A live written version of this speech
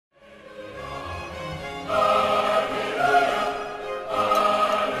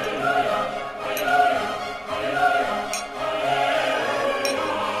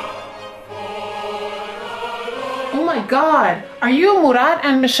God, are you Murat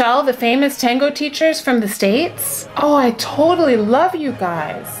and Michelle, the famous tango teachers from the States? Oh, I totally love you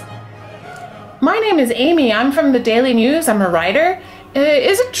guys. My name is Amy, I'm from the Daily News, I'm a writer.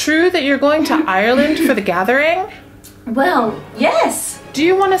 Is it true that you're going to Ireland for the gathering? Well, yes. Do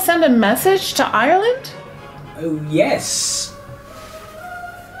you want to send a message to Ireland? Oh, yes.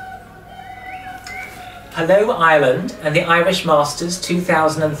 Hello, Ireland and the Irish Masters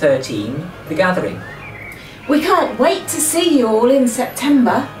 2013, The Gathering. We can't wait to see you all in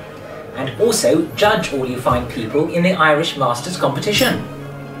September. And also judge all you fine people in the Irish Masters competition.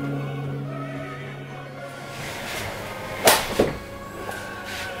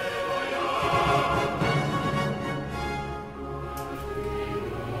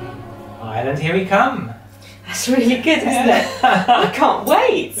 Ireland, here we come. That's really good, isn't it? I can't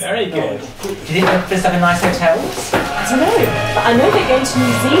wait. Very good. Do you think they'll just have a nice hotels? I don't know, but I know they're going to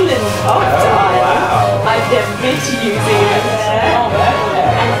New Zealand after Ireland. Wow. I've never been to New Zealand.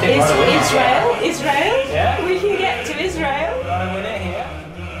 And Israel? Yeah. We can get to Israel. We're here.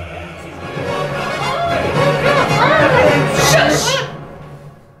 Shush!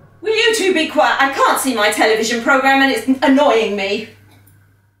 Will you two be quiet? I can't see my television programme and it's annoying me.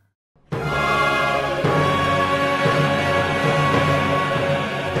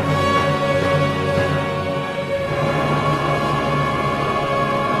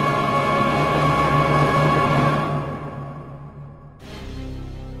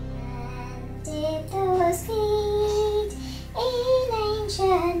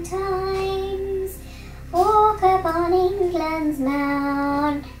 England's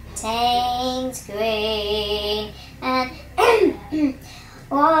mountains green, and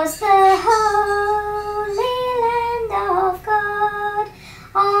was the holy land of God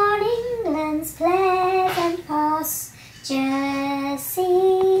on England's pleasant pasture sea.